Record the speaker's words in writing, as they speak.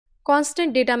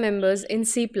Constant data members in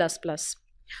C++.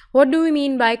 What do we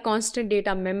mean by constant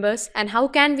data members and how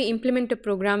can we implement a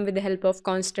program with the help of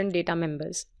constant data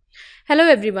members? Hello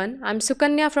everyone, I'm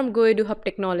Sukanya from GoEduHub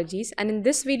Technologies, and in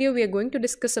this video we are going to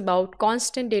discuss about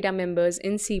constant data members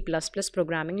in C++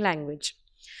 programming language.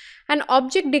 An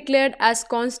object declared as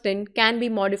constant can be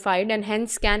modified and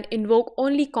hence can invoke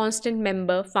only constant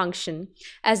member function,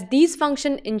 as these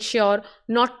functions ensure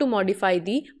not to modify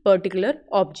the particular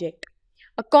object.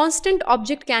 A constant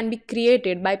object can be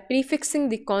created by prefixing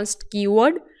the const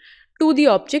keyword to the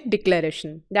object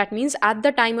declaration. That means at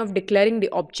the time of declaring the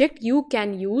object, you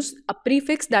can use a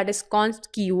prefix that is const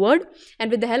keyword,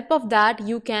 and with the help of that,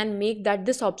 you can make that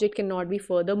this object cannot be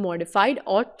further modified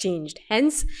or changed.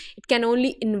 Hence, it can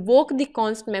only invoke the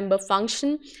const member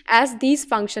function, as these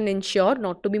functions ensure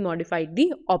not to be modified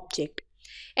the object.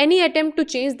 Any attempt to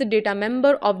change the data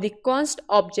member of the const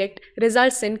object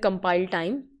results in compile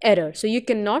time error. So you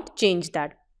cannot change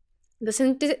that. The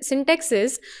syntax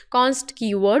is const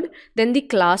keyword, then the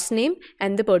class name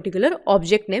and the particular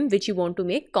object name which you want to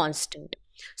make constant.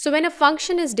 So when a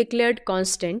function is declared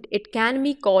constant, it can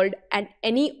be called at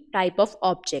any type of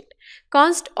object,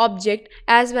 const object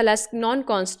as well as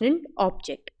non-constant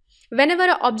object. Whenever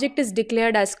an object is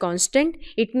declared as constant,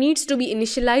 it needs to be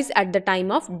initialized at the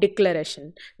time of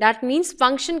declaration. That means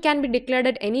function can be declared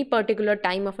at any particular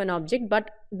time of an object, but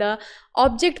the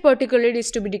object particularly is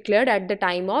to be declared at the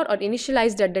time or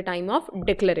initialized at the time of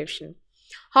declaration.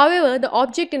 However, the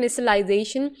object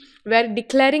initialization where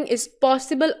declaring is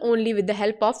possible only with the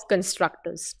help of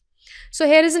constructors. So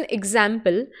here is an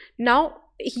example. Now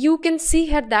you can see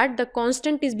here that the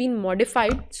constant is being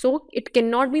modified, so it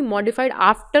cannot be modified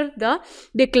after the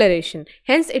declaration.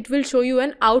 Hence it will show you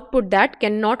an output that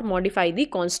cannot modify the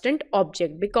constant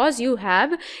object because you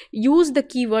have used the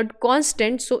keyword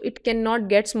constant, so it cannot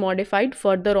get modified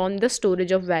further on the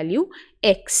storage of value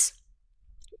x.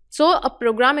 So a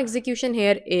program execution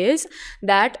here is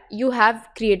that you have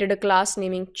created a class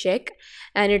naming check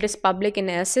and it is public in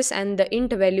SS, and the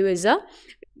int value is a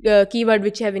keyword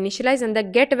which you have initialized, and the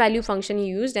get value function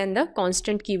you used, and the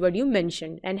constant keyword you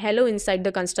mentioned, and hello inside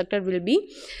the constructor will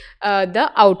be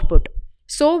the output.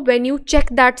 So when you check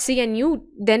that C and you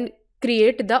then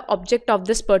create the object of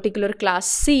this particular class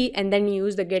C and then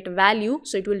use the get value,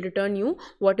 so it will return you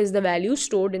what is the value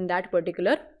stored in that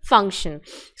particular function.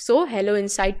 So hello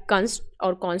inside const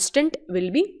or constant will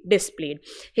be displayed.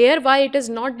 Here why it is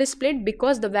not displayed?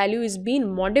 Because the value is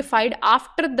being modified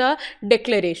after the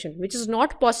declaration, which is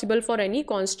not possible for any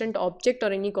constant object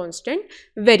or any constant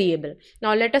variable.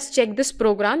 Now let us check this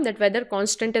program that whether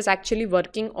constant is actually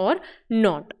working or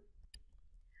not.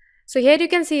 So here you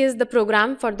can see is the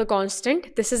program for the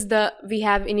constant. This is we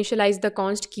have initialized the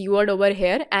const keyword over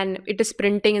here, and it is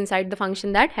printing inside the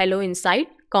function that hello inside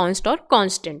const or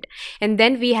constant, and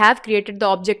then we have created the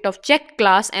object of check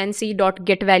class, and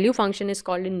c.getValue function is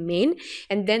called in main,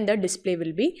 and then the display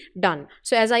will be done.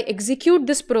 So as I execute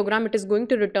this program, it is going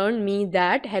to return me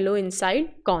that hello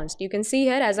inside const. You can see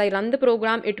here as I run the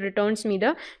program, it returns me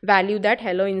the value that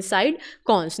hello inside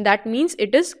const. That means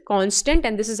it is constant,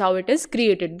 and this is how it is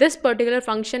created. This particular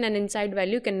function and inside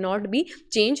value cannot be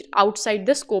changed outside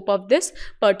the scope of this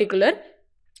particular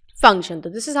function. So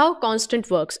this is how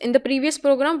constant works. In the previous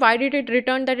program, why did it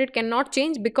return that it cannot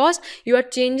change? Because you are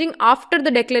changing after the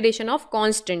declaration of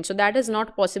constant. So that is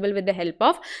not possible with the help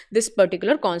of this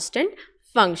particular constant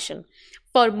function.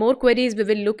 For more queries, we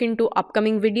will look into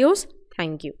upcoming videos.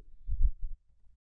 Thank you.